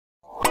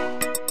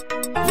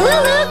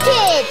LooLoo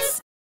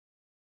Kids!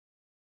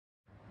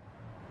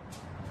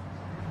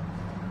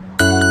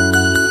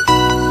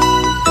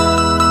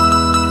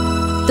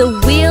 The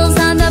wheels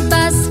on the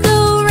bus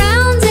go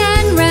round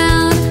and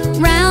round,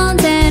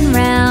 round and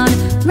round,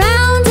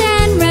 round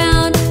and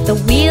round. The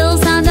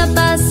wheels on the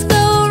bus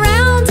go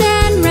round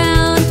and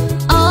round,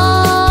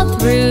 all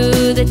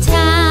through the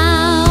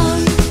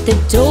town. The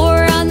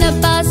door on the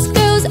bus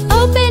goes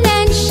open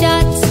and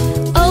shut,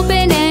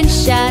 open and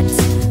shut,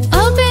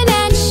 open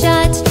and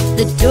shut.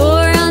 The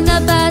door on the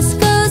bus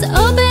goes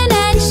open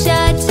and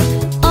shut,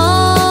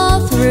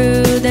 all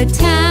through the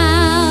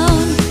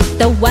town.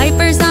 The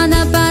wipers on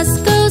the bus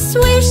go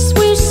swish,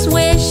 swish,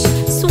 swish,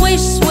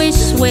 swish, swish,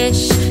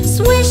 swish,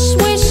 swish,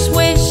 swish,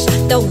 swish.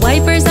 The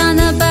wipers on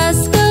the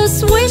bus go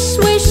swish,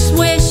 swish,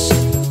 swish,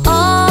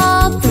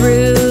 all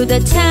through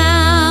the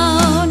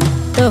town.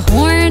 The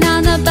horn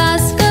on the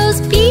bus goes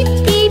beep,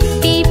 beep,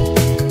 beep,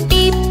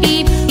 beep,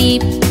 beep,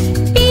 beep,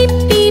 beep,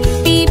 beep,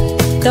 beep.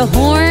 The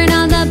horn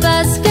on the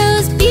bus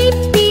goes beep,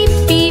 beep,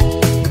 beep,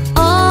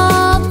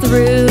 all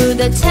through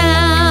the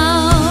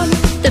town.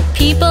 The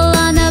people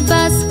on the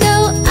bus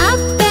go up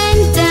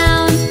and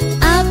down,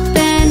 up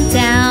and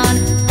down,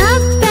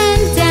 up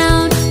and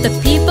down. The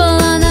people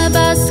on the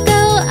bus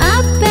go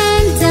up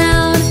and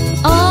down,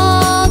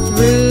 all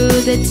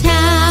through the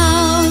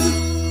town.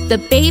 The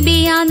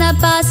baby on the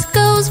bus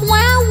goes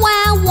wah,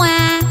 wah,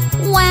 wah,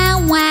 wah,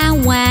 wah,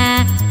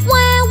 wah,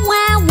 wah,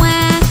 wah,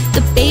 wah.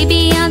 The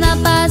baby on the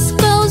bus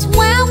goes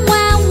wah,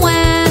 wah,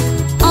 wah,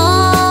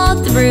 all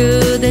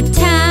through the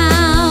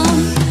town.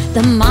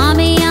 The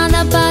mommy on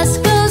the bus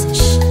goes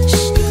shh,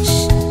 shh,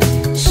 shh,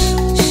 shh,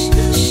 shh,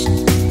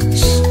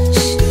 shh,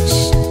 shh,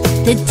 shh.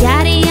 The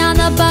daddy on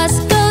the bus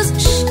goes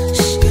shh,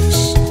 shh,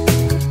 shh,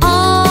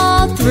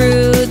 all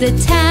through the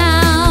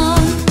town.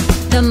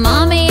 The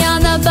mommy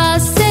on the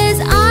bus says,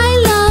 I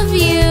love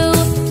you,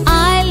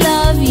 I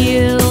love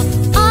you,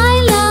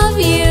 I love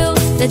you.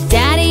 The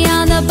daddy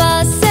on the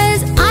bus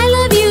says, I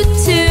love you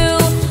too,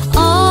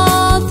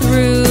 all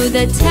through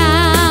the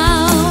town.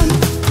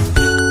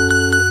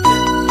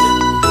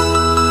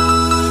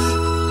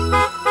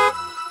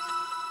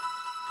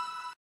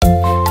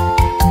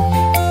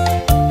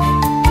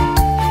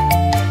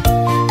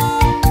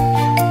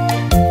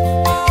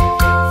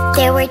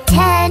 There were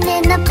 10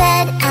 in the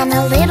bed, and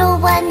a little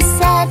one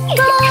said,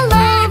 roll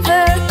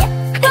over,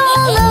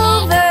 roll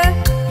over.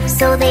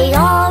 So they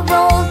all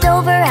rolled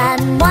over,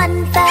 and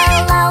one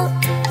fell out.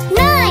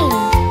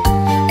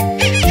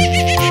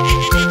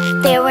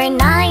 9! There were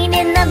 9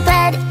 in the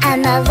bed,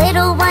 and the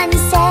little one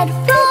said,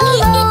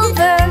 roll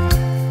over,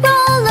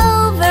 roll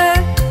over.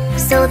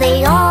 So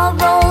they all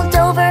rolled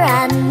over,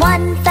 and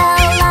one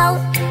fell out.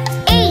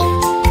 8!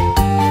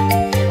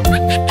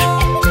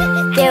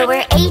 There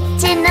were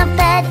 8 in the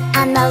bed,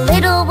 and the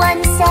little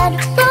one said,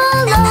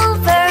 roll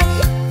over,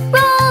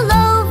 roll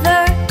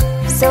over.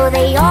 So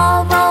they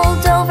all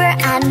rolled over,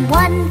 and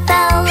one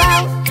fell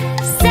out.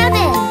 7!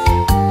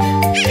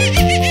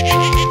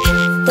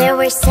 There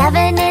were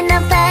 7 in the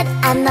bed,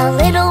 and the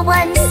little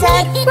one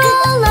said,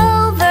 roll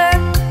over,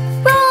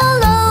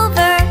 roll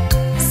over.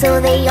 So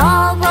they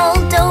all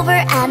rolled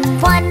over,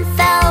 and one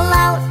fell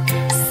out.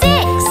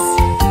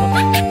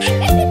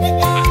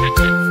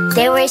 6!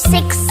 There were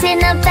 6 in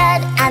the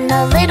bed, and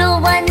the little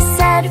one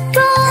said,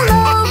 roll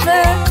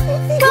over,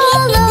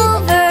 roll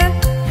over.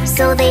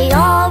 So they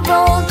all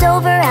rolled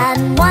over,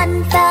 and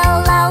one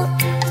fell out.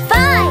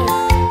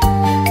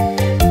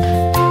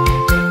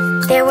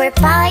 5! There were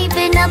 5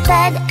 in a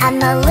bed,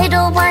 and the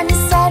little one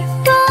said,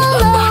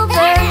 roll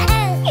over,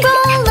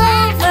 roll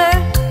over.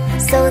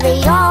 So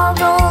they all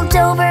rolled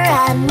over,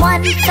 and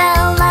one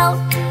fell out.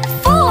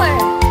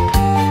 4!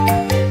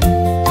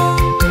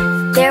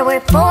 There were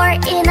 4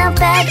 in a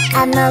bed,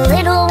 and the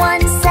little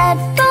one said,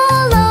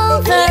 roll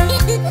over,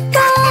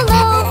 roll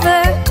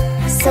over.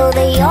 So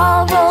they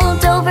all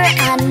rolled over,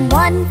 and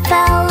one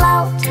fell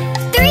out.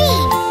 3!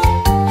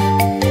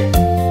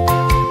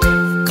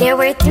 There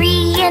were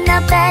 3 in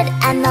a bed,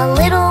 and the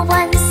little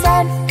one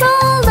said,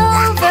 roll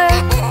over,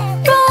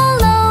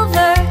 roll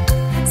over.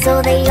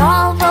 So they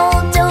all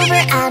rolled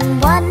over,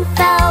 and one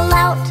fell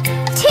out.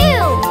 2!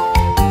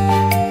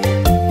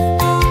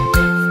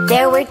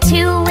 There were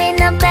 2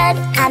 in a bed,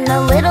 and the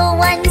little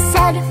one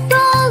said,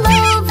 roll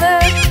over,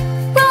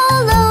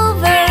 roll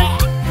over.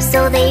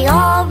 So they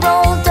all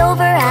rolled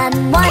over,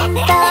 and one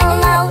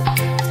fell out.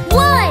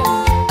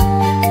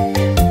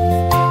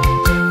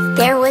 1!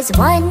 There was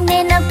 1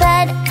 in a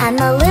bed, and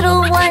the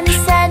little one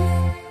said,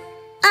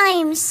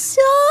 I'm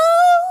so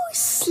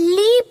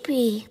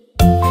sleepy.